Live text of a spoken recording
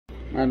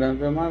Madam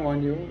Firma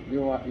want you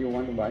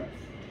want to buy?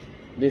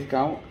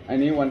 Discount. I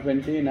need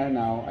 120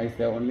 now. I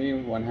sell only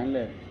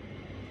 100.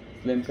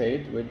 Slim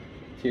page with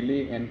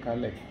chili and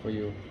garlic for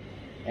you,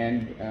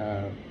 and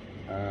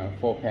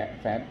 4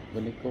 pack fat,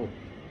 very good.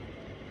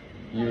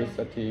 Use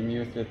the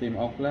steam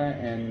okra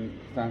and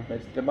some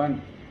vegetable,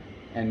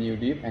 and you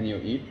dip and you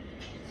eat.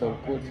 So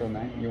good, so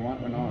nice. You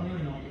want or not?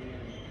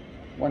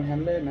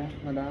 100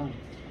 madam.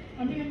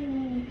 Ano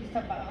yung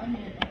isa pa? Ano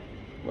yun?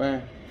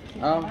 Where?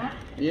 Oh,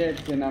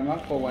 yes, cinema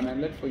for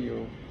 100 for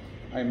you.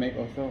 I make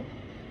also.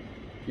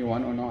 You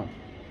want or not?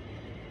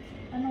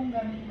 Anong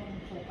gamit mong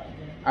suka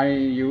dyan? I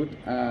use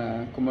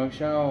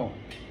commercial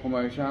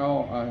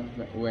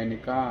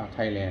Venica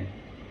Thailand.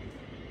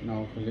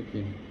 No,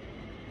 Philippines.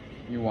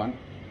 You want?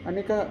 อัน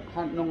นี้ก็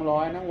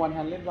100นะ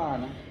100 บาท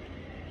นะ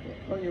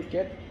Oh, you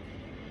get.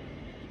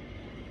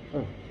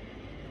 Oh.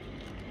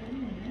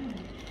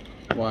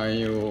 Why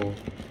you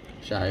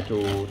try to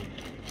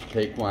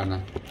take one?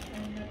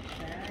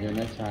 You're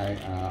not shy.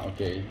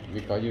 Okay.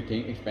 Because you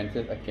think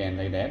expenses again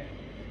like that.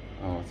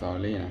 Oh,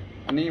 sorry.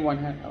 อันนี้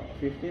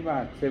150 บา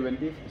ท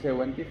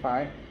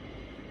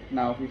 75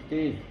 now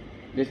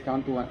 50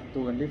 discount to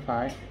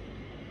 25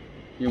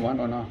 you want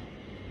or not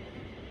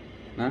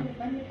นะ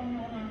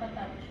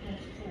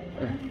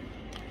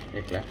เอ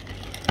กแล้ว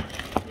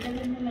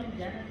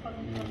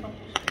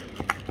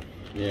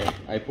Yeah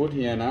I put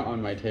here now on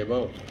my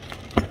table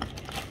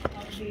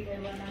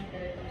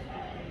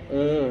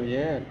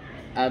yeah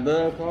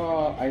other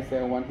call I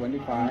sell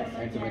 125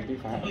 and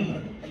 75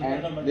 and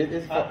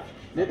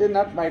this is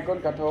not by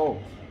Konkato.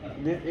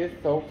 This is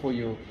soap for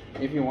you.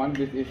 If you want,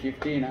 this is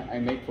 50 I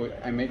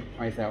make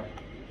myself.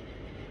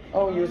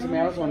 Oh, you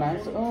smell so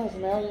nice. Oh,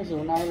 smell so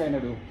nice เลยน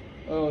ะดู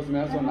Oh,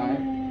 smell so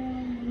nice.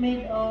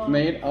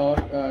 Made of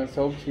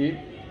soap cheese,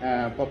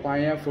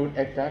 papaya fruit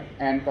extract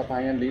and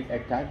papaya leaf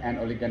extract and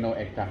oregano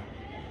extract.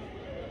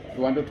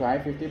 You want to try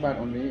 50 baht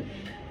only?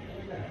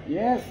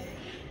 Yes.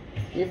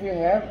 If you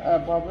have a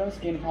problem,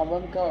 skin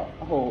problem ก็โ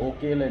อ้โหโอ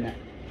เคเลยเนี่ย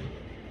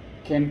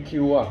Can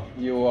cure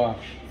your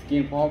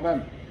skin problem.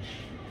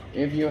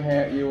 If you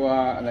have your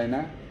อะไรน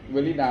ะ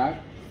very dark,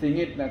 sing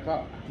it แล้วก็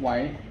ไว้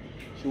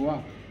ชัว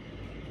ร์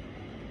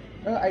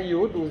I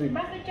use ดูสิ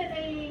Bakit yan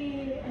ay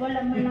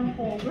wala man lang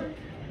cover?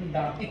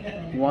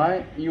 Why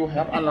you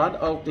have a lot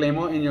of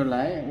glamour in your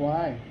life?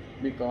 Why?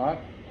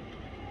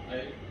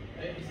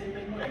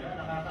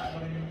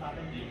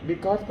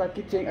 Because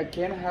packaging I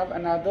can have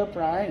another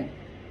price.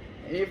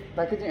 If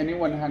packaging any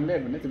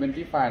 100 มัน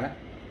75นะ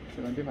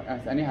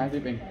75อันนี้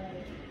50เอง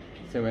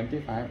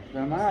75ป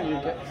ระมาณ you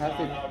get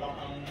 50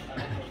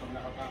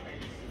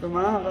ประม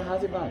าณ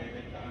50 บาท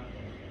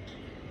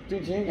จ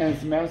ริงๆ and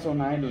smell so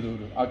nice ดู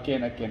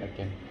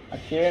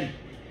again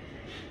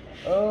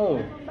oh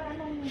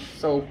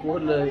so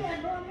good เลย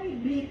may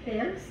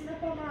beetles na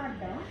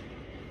pamada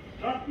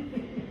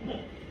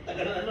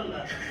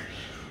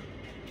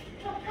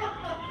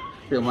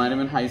เผื่อมานี่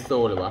มันไฮโซ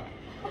เลยวะ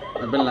ไ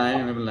ม่เป็นไร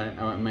เ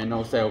อาไม่ no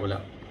sell ไปแล้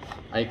ว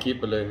ไอคลิป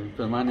ไปเลยเ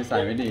ผื่อมานี่ใส่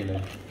ไม่ดีเลย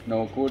no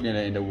good ใ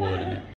น the world เนี่ย